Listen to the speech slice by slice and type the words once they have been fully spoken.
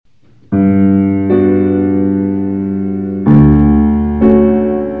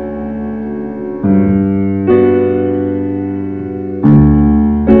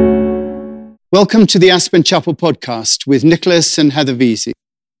Welcome to the Aspen Chapel podcast with Nicholas and Heather Veazey.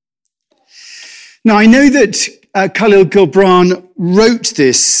 Now, I know that Khalil Gibran wrote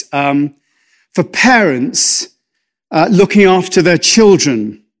this for parents looking after their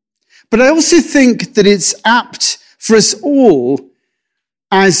children. But I also think that it's apt for us all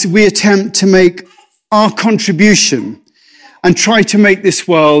as we attempt to make our contribution and try to make this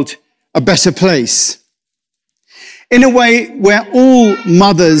world a better place. In a way, we're all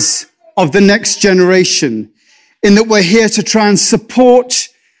mothers of the next generation, in that we're here to try and support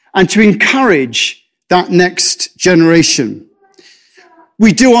and to encourage that next generation.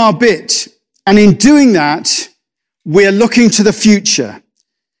 We do our bit, and in doing that, we're looking to the future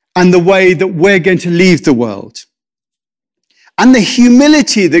and the way that we're going to leave the world. And the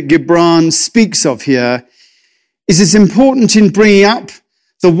humility that Gibran speaks of here is as important in bringing up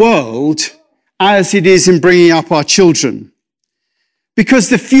the world as it is in bringing up our children. Because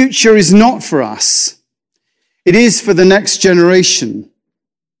the future is not for us. It is for the next generation.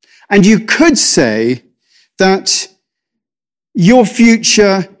 And you could say that your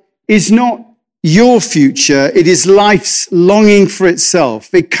future is not your future. It is life's longing for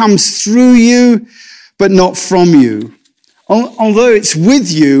itself. It comes through you, but not from you. Although it's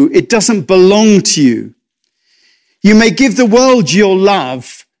with you, it doesn't belong to you. You may give the world your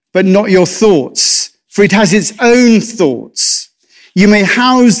love, but not your thoughts, for it has its own thoughts. You may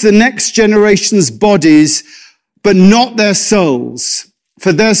house the next generation's bodies, but not their souls,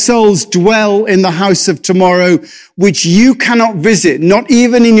 for their souls dwell in the house of tomorrow, which you cannot visit, not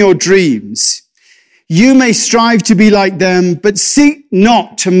even in your dreams. You may strive to be like them, but seek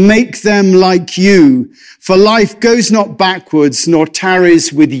not to make them like you, for life goes not backwards, nor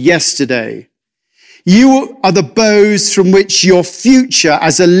tarries with yesterday. You are the bows from which your future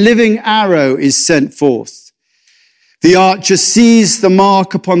as a living arrow is sent forth. The archer sees the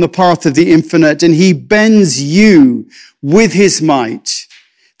mark upon the path of the infinite, and he bends you with his might,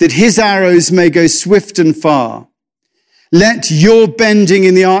 that his arrows may go swift and far. Let your bending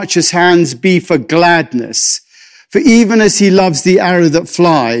in the archer's hands be for gladness, for even as he loves the arrow that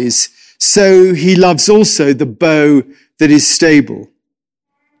flies, so he loves also the bow that is stable.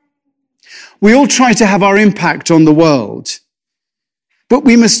 We all try to have our impact on the world, but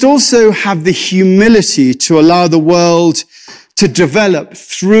we must also have the humility to allow the world to develop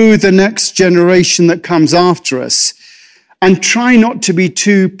through the next generation that comes after us, and try not to be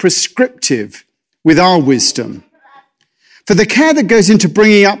too prescriptive with our wisdom. For the care that goes into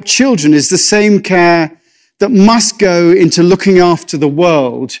bringing up children is the same care that must go into looking after the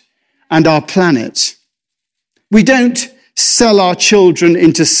world and our planet. We don't sell our children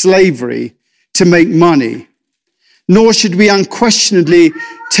into slavery to make money, nor should we unquestionably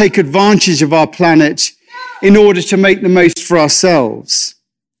take advantage of our planet in order to make the most for ourselves.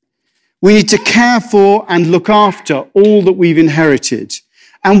 We need to care for and look after all that we've inherited.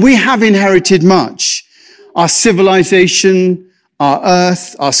 And we have inherited much. Our civilization, our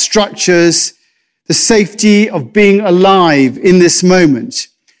earth, our structures, the safety of being alive in this moment.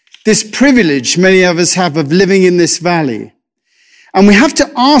 This privilege many of us have of living in this valley. And we have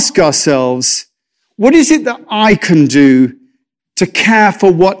to ask ourselves, what is it that I can do to care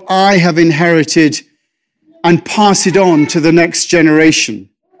for what I have inherited and pass it on to the next generation?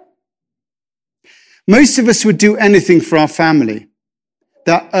 Most of us would do anything for our family.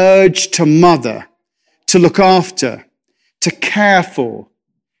 That urge to mother, to look after, to care for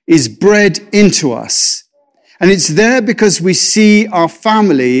is bred into us. And it's there because we see our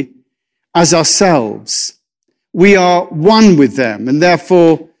family as ourselves. We are one with them, and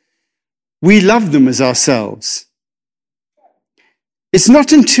therefore we love them as ourselves. It's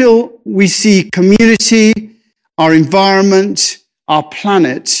not until we see community, our environment, our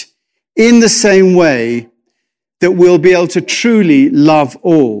planet in the same way that we'll be able to truly love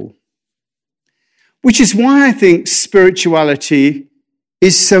all. Which is why I think spirituality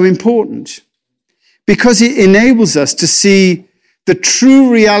is so important, because it enables us to see the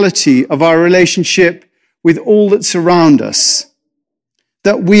true reality of our relationship with all that's around us,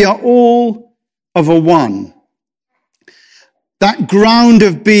 that we are all of a one. That ground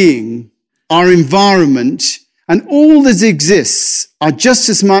of being, our environment, and all that exists are just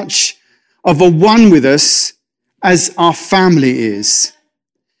as much of a one with us as our family is.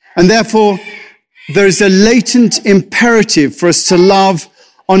 And therefore, there is a latent imperative for us to love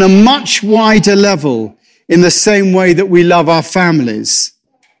on a much wider level in the same way that we love our families.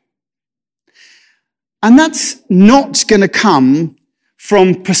 And that's not going to come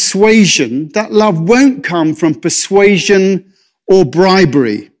from persuasion. That love won't come from persuasion or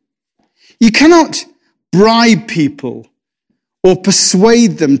bribery. You cannot bribe people or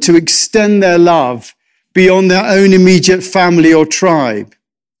persuade them to extend their love beyond their own immediate family or tribe.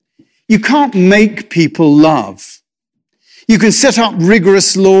 You can't make people love. You can set up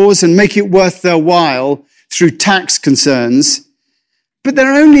rigorous laws and make it worth their while through tax concerns, but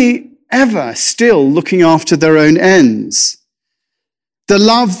they're only ever still looking after their own ends. The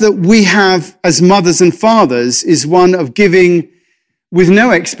love that we have as mothers and fathers is one of giving with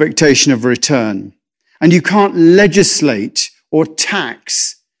no expectation of return. And you can't legislate or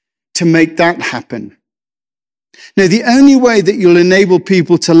tax to make that happen. Now, the only way that you'll enable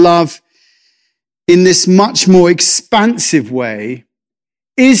people to love in this much more expansive way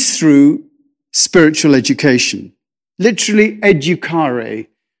is through spiritual education. Literally, educare,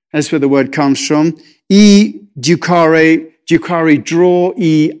 that's where the word comes from. Educare, draw,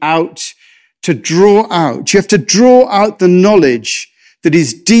 out, to draw out. You have to draw out the knowledge that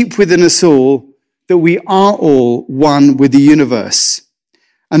is deep within us all, that we are all one with the universe.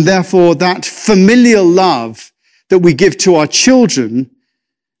 And therefore, that familial love that we give to our children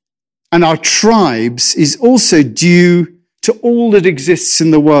and our tribes is also due to all that exists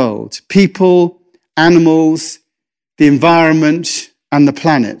in the world: people, animals, the environment, and the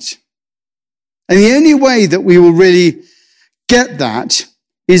planet. And the only way that we will really get that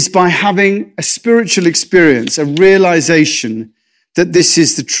is by having a spiritual experience, a realization that this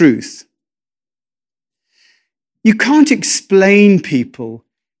is the truth. You can't explain people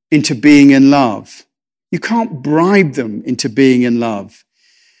into being in love. You can't bribe them into being in love.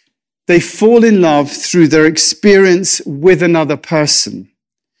 They fall in love through their experience with another person.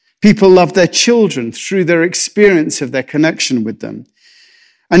 People love their children through their experience of their connection with them.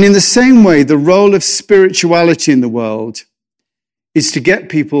 And in the same way, the role of spirituality in the world is to get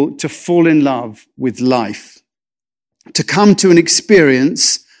people to fall in love with life, to come to an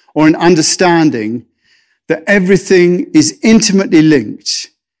experience or an understanding that everything is intimately linked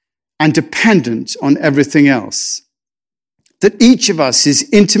and dependent on everything else. That each of us is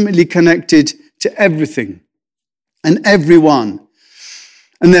intimately connected to everything and everyone.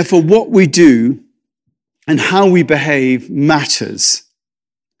 And therefore, what we do and how we behave matters.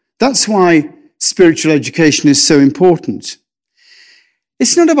 That's why spiritual education is so important.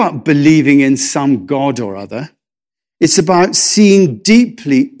 It's not about believing in some God or other. It's about seeing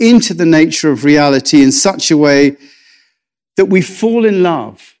deeply into the nature of reality in such a way that we fall in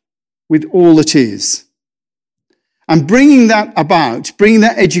love with all that is. And bringing that about, bringing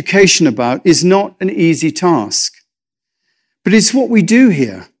that education about, is not an easy task. But it's what we do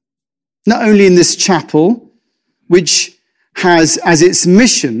here. Not only in this chapel, which has as its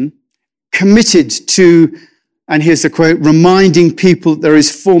mission committed to, and here's the quote, reminding people that there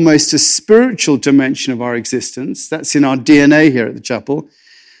is foremost a spiritual dimension of our existence. That's in our DNA here at the chapel.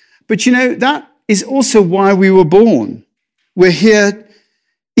 But you know, that is also why we were born. We're here,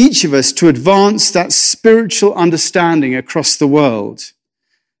 each of us, to advance that spiritual understanding across the world.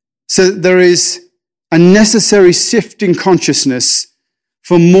 So that there is a necessary shift in consciousness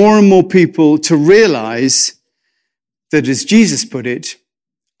for more and more people to realize that, as Jesus put it,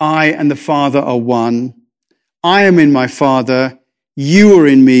 I and the Father are one. I am in my Father, you are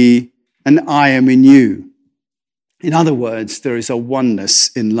in me, and I am in you. In other words, there is a oneness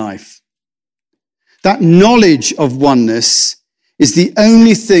in life. That knowledge of oneness is the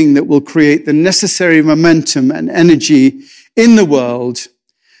only thing that will create the necessary momentum and energy in the world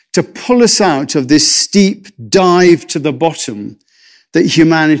to pull us out of this steep dive to the bottom that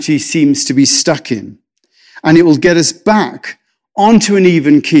humanity seems to be stuck in. And it will get us back onto an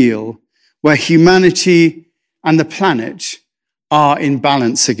even keel where humanity and the planet are in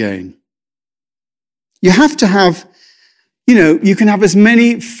balance again. You have to have, you can have as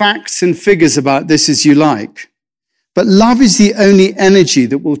many facts and figures about this as you like, but love is the only energy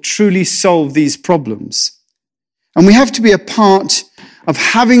that will truly solve these problems. And we have to be a part of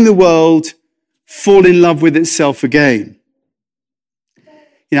having the world fall in love with itself again.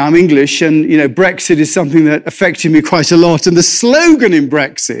 I'm English, and, Brexit is something that affected me quite a lot. And the slogan in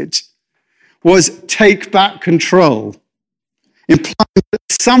Brexit was "Take back control," implying that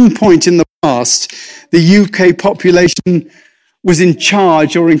at some point in the past, the UK population was in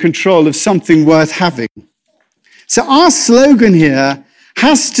charge or in control of something worth having. So our slogan here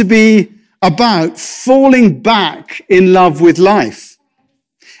has to be about falling back in love with life.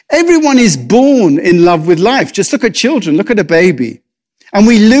 Everyone is born in love with life. Just look at children, look at a baby. And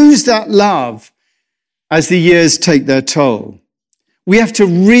we lose that love as the years take their toll. We have to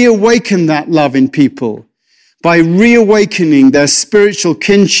reawaken that love in people by reawakening their spiritual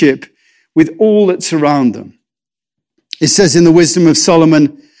kinship with all that's around them. It says in the Wisdom of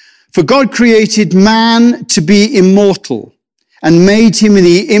Solomon, "For God created man to be immortal and made him in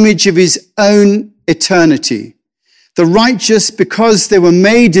the image of his own eternity. The righteous, because they were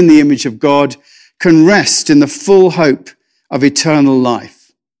made in the image of God, can rest in the full hope of eternal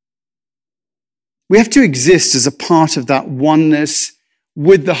life. We have to exist as a part of that oneness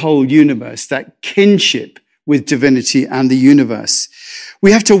with the whole universe, that kinship with divinity and the universe.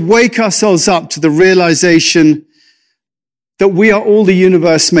 We have to wake ourselves up to the realization that we are all the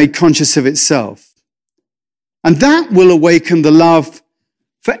universe made conscious of itself. And that will awaken the love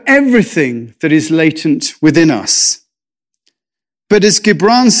for everything that is latent within us. But as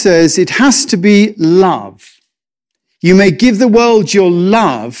Gibran says, it has to be love. You may give the world your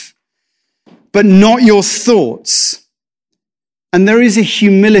love, but not your thoughts. And there is a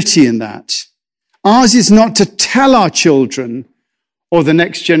humility in that. Ours is not to tell our children or the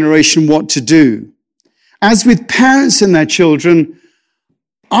next generation what to do. As with parents and their children,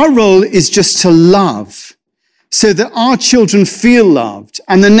 our role is just to love so that our children feel loved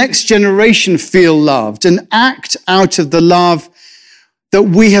and the next generation feel loved and act out of the love that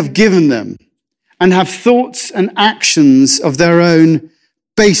we have given them and have thoughts and actions of their own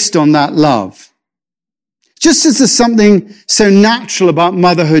based on that love. Just as there's something so natural about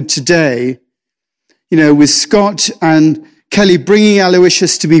motherhood today, with Scott and Kelly bringing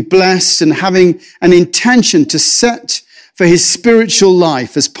Aloysius to be blessed and having an intention to set for his spiritual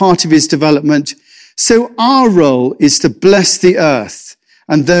life as part of his development, so our role is to bless the earth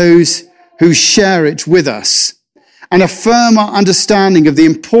and those who share it with us and affirm our understanding of the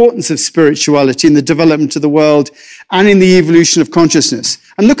importance of spirituality in the development of the world and in the evolution of consciousness.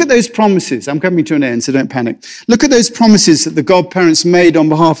 And look at those promises. I'm coming to an end, so don't panic. Look at those promises that the godparents made on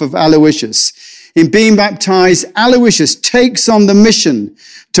behalf of Aloysius. In being baptized, Aloysius takes on the mission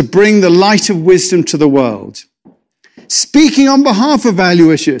to bring the light of wisdom to the world. Speaking on behalf of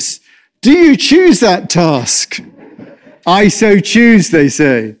Aloysius, do you choose that task? I so choose, they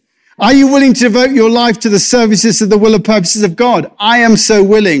say. Are you willing to devote your life to the services of the will and purposes of God? I am so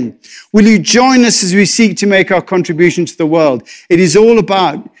willing. Will you join us as we seek to make our contribution to the world? It is all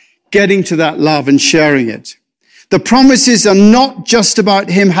about getting to that love and sharing it. The promises are not just about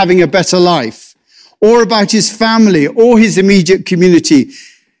him having a better life or about his family or his immediate community.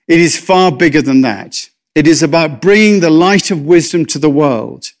 It is far bigger than that. It is about bringing the light of wisdom to the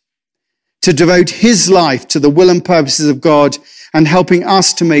world, to devote his life to the will and purposes of God and helping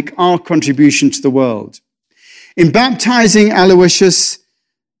us to make our contribution to the world. In baptizing Aloysius,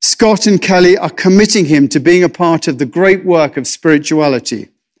 Scott and Kelly are committing him to being a part of the great work of spirituality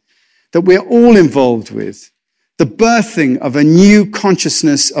that we're all involved with, the birthing of a new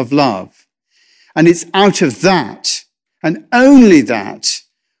consciousness of love. And it's out of that, and only that,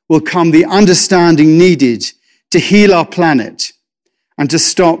 will come the understanding needed to heal our planet and to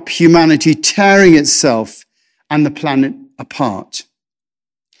stop humanity tearing itself and the planet apart.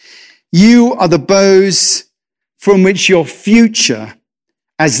 You are the bows from which your future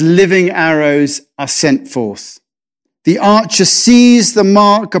as living arrows are sent forth. The archer sees the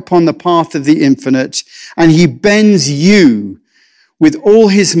mark upon the path of the infinite, and he bends you with all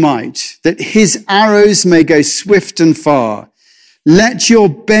his might, that his arrows may go swift and far. Let your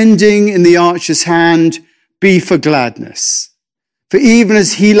bending in the archer's hand be for gladness. For even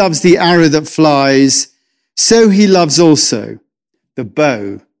as he loves the arrow that flies, so he loves also the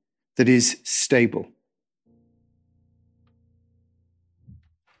bow that is stable.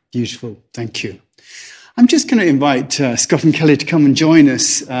 Beautiful. Thank you. I'm just going to invite Scott and Kelly to come and join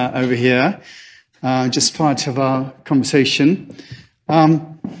us over here, just part of our conversation.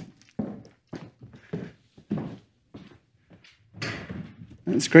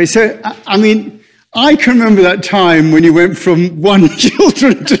 That's great. So, I can remember that time when you went from 1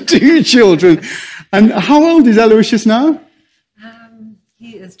 children to 2 children. And how old is Aloysius now?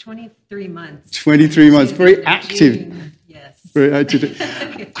 He is 23 months. 23 months. Very active. June. Yes. Very active.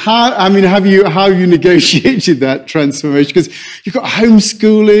 How have you negotiated that transformation? Because you've got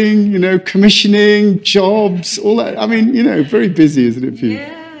homeschooling, commissioning, jobs, all that. Very busy, isn't it for you?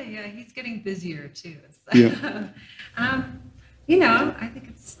 Yeah. He's getting busier too. So. Yeah. I think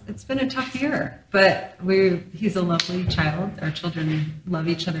it's been a tough year, but he's a lovely child. Our children love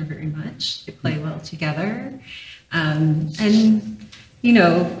each other very much. They play well together. I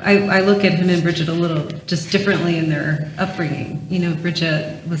look at him and Bridget a little just differently in their upbringing.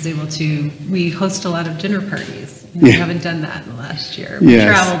 Bridget was able to, we host a lot of dinner parties. We haven't done that in the last year. We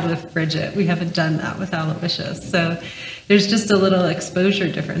traveled with Bridget. We haven't done that with Aloysius. So there's just a little exposure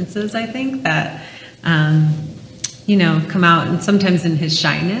differences, I think, that, come out, and sometimes in his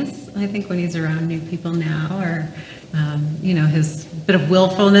shyness, I think, when he's around new people now, or, his bit of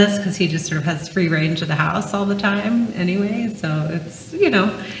willfulness because he just sort of has free range of the house all the time anyway. So it's,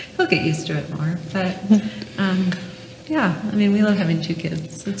 he'll get used to it more. But yeah, I mean, we love having 2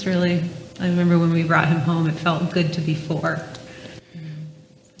 kids. It's really, I remember when we brought him home, it felt good to be 4.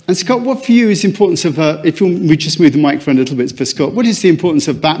 And Scott, what for you is the importance of, if we just move the microphone a little bit for Scott, what is the importance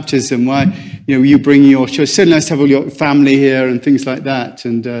of baptism? Why, you bring your church, it's so nice to have all your family here and things like that.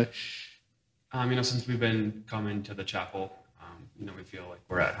 And since we've been coming to the chapel, we feel like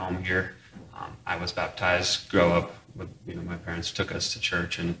we're at home here. I was baptized, grow up with, my parents took us to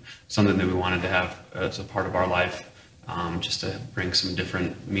church, and something that we wanted to have as a part of our life, just to bring some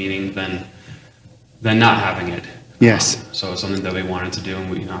different meaning than not having it. Yes. So it's something that we wanted to do,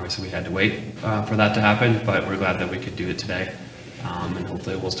 and obviously we had to wait for that to happen, but we're glad that we could do it today, and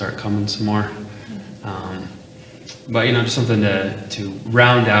hopefully we'll start coming some more. But just something to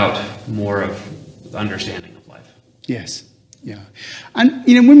round out more of the understanding of life. Yes. Yeah. And,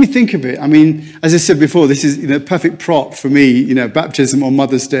 when we think of it, I mean, as I said before, this is a perfect prop for me, baptism on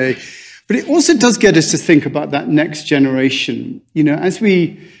Mother's Day. But it also does get us to think about that next generation. As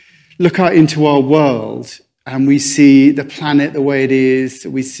we look out into our world and we see the planet the way it is,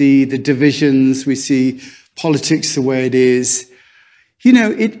 we see the divisions, we see politics the way it is,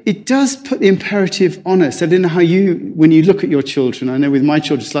 it does put the imperative on us. I don't know how when you look at your children, I know with my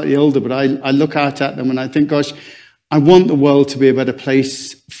children slightly older, but I look out at them and I think, gosh, I want the world to be a better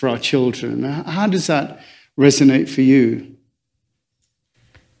place for our children. How does that resonate for you?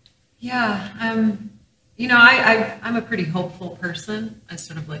 Yeah, I'm a pretty hopeful person. I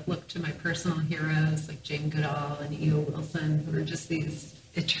sort of look to my personal heroes like Jane Goodall and E.O. Wilson, who are just these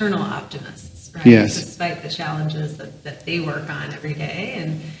eternal optimists, right? Yes. Despite the challenges that they work on every day.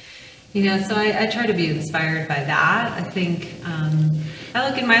 And, so I try to be inspired by that. I think, I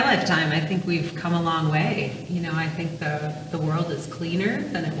look in my lifetime, I think we've come a long way. I think the world is cleaner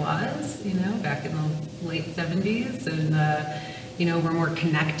than it was, back in the late 70s. And, we're more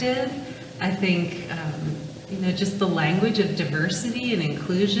connected. I think, just the language of diversity and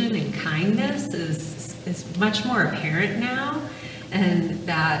inclusion and kindness is much more apparent now. And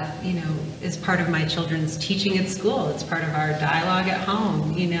that, is part of my children's teaching at school. It's part of our dialogue at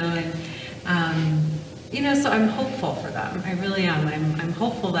home, so I'm hopeful for them. I really am. I'm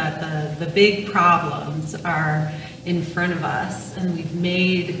hopeful that the big problems are in front of us, and we've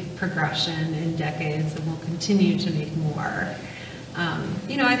made progression in decades, and we'll continue to make more.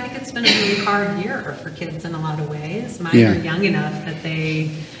 I think it's been a really hard year for kids in a lot of ways. Mine are young enough that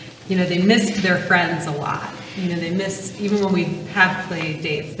they missed their friends a lot. They miss, even when we have play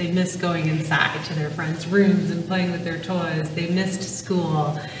dates, they miss going inside to their friends' rooms and playing with their toys. They missed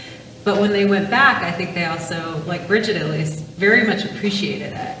school. But when they went back, I think they also, like Bridget at least, very much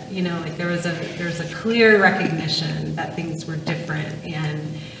appreciated it. There was a clear recognition that things were different,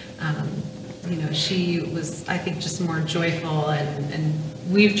 and she was, I think, just more joyful, and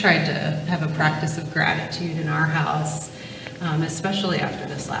we've tried to have a practice of gratitude in our house, especially after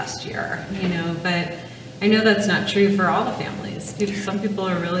this last year, but I know that's not true for all the families. Some people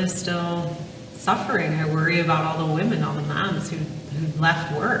are really still suffering. I worry about all the women, all the moms who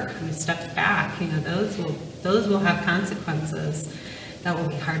left work, who stepped back. Those will have consequences that will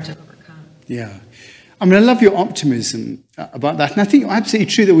be hard to overcome. Yeah. I mean, I love your optimism about that. And I think it's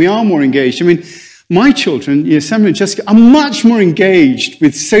absolutely true that we are more engaged. I mean, my children, Samuel and Jessica, are much more engaged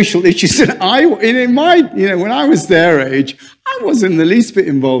with social issues than when I was their age, I wasn't the least bit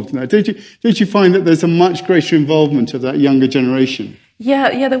involved in that. Don't you find that there's a much greater involvement of that younger generation?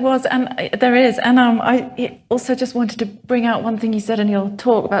 Yeah, there was, and there is. And I also just wanted to bring out one thing you said in your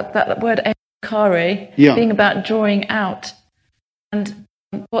talk about that word "ekare" being about drawing out. And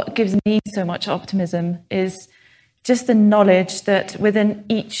what gives me so much optimism is just the knowledge that within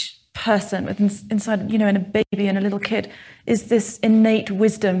each person, inside, in a baby and a little kid, is this innate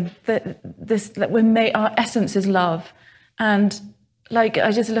wisdom that we're made. Our essence is love, and I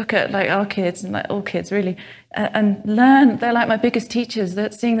just look at our kids and all kids really, and learn. They're like my biggest teachers.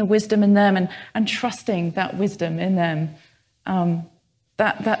 That seeing the wisdom in them and trusting that wisdom in them.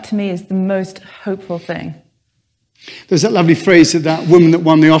 That to me is the most hopeful thing. There's that lovely phrase of that woman that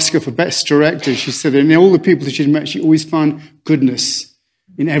won the Oscar for Best Director. She said in all the people that she'd met, she always found goodness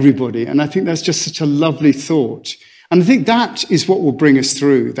in everybody. And I think that's just such a lovely thought. And I think that is what will bring us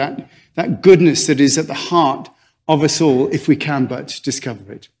through, that goodness that is at the heart of us all, if we can but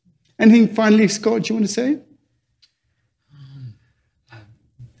discover it. Anything finally, Scott, do you want to say?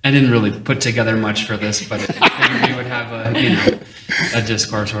 I didn't really put together much for this, but we would have a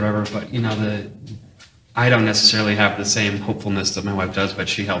discourse or whatever. But I don't necessarily have the same hopefulness that my wife does, but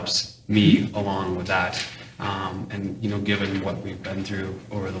she helps me along with that. And, given what we've been through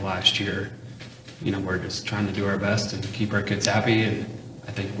over the last year, we're just trying to do our best and keep our kids happy. And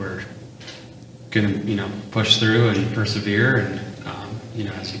I think we're going to, push through and persevere. And,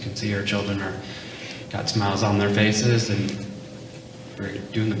 as you can see, our children got smiles on their faces, and we're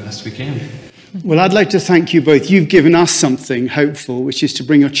doing the best we can. Well, I'd like to thank you both. You've given us something hopeful, which is to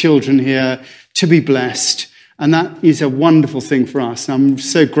bring your children here to be blessed. And that is a wonderful thing for us. I'm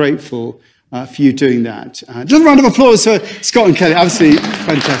so grateful for you doing that. Just a round of applause for Scott and Kelly. Absolutely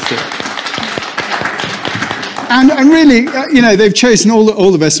fantastic. And really, they've chosen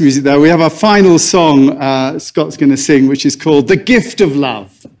all the best music there. We have our final song Scott's going to sing, which is called The Gift of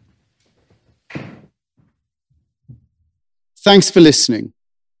Love. Thanks for listening.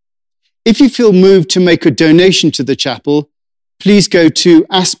 If you feel moved to make a donation to the chapel, please go to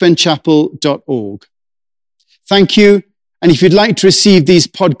aspenchapel.org. Thank you. And if you'd like to receive these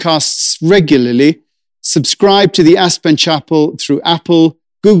podcasts regularly, subscribe to the Aspen Chapel through Apple,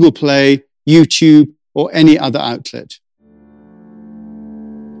 Google Play, YouTube, or any other outlet.